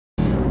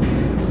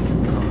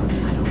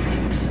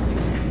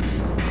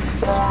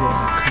is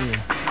very clear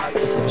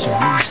that there's a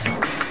reason,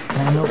 and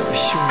I know for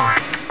sure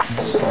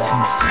this isn't a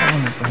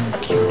time to bring a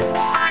cure,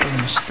 but in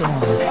a storm,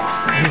 we're the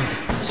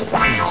Prince of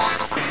Peace.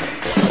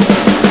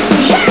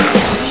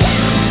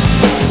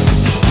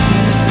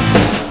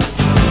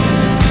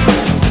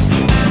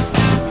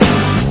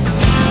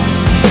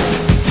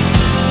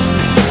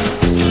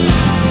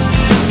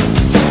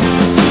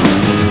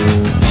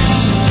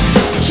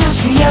 Just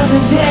the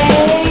other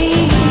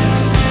day,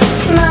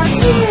 my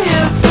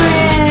dear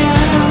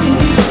friend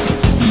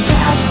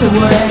passed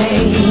away.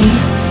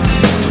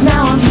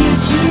 Now I'm here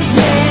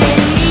today,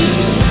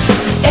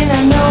 and I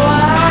know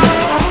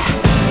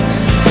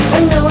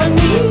I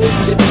need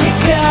to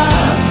pick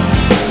up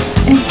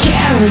and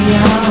carry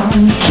on.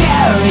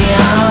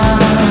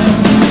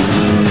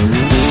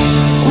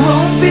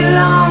 Won't be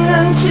long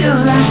until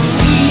I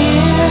see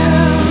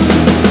him.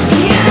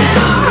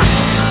 Yeah,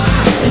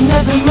 and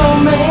every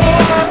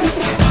moment,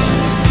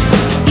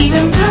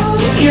 even though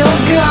you're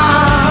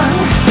gone,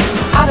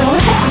 I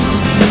don't have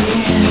to be,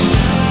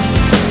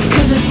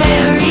 'cause it's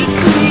very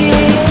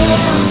clear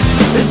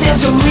that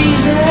there's a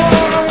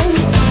reason,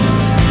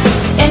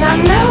 and I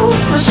know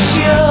for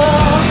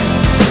sure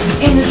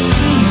in a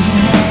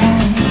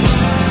season,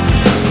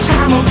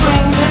 time will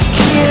bring the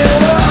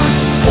cure.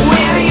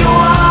 Where you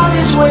are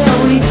is where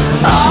we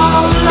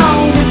all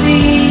long to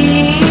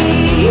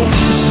be.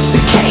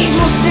 The cage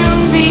will soon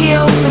be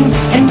open,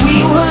 and we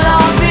will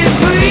all be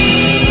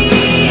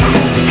free.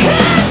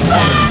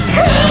 Goodbye,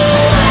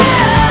 cruel.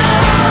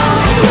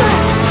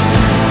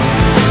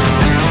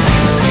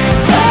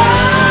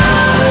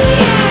 Oh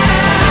yeah.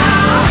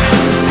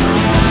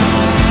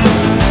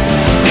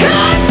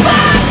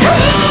 Goodbye,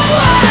 cruel.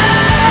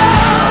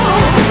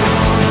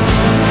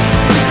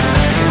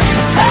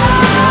 Oh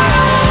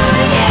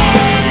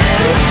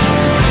yes.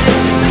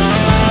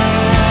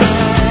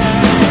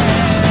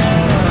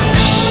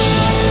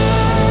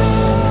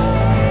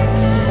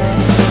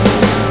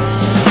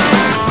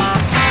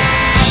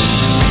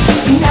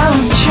 Now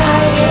I'm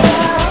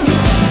trying,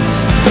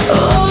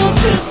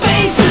 to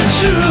face the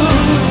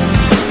truth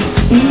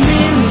and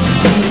really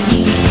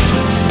see.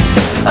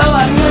 Oh,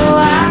 I know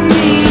I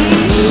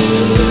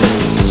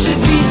need to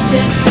be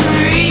set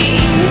free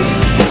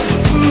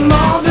from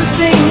all the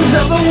things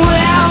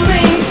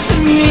overwhelming to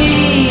me.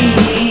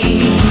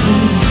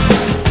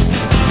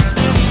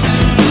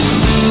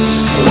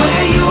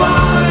 Where you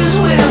are is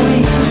where we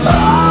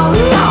all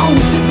long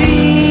to be.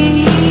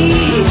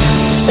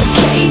 The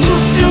cage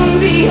will soon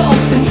be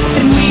open,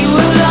 and we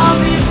will all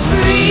be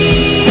free.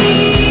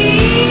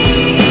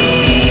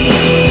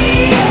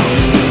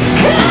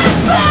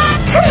 Goodbye,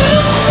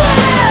 cruel.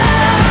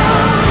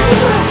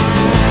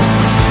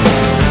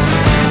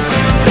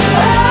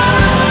 Oh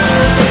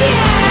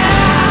yeah.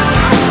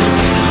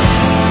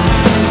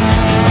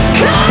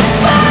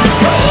 Goodbye,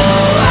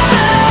 cruel.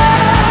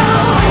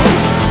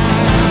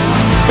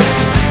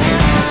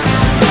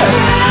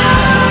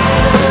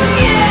 Oh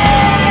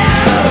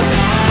yes.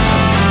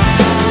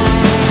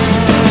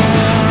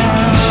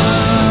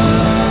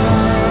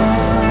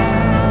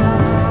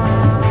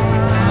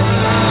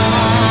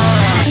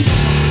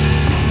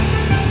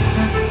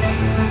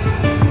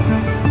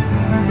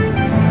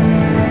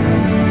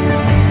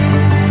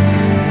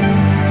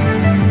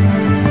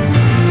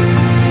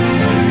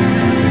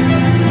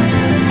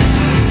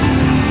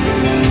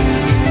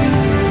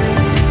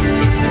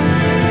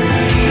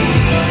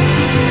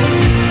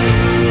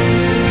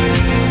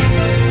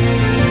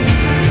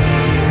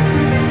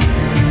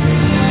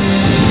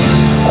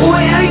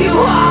 Where you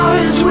are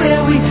is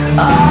where we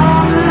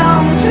all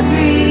long to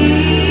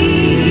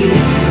be.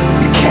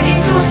 The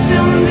cage will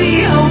soon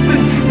be open,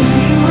 and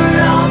we will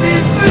all be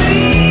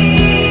free.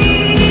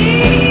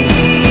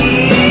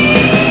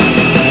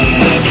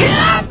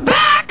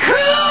 Goodbye,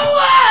 cruel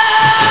world.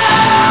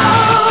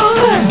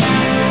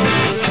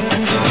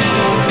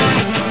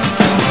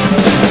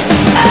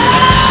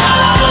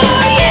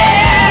 Oh yeah.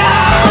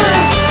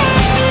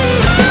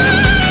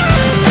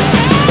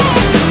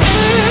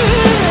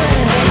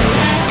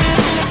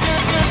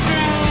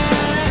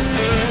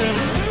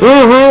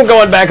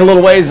 Going back a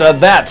little ways,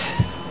 that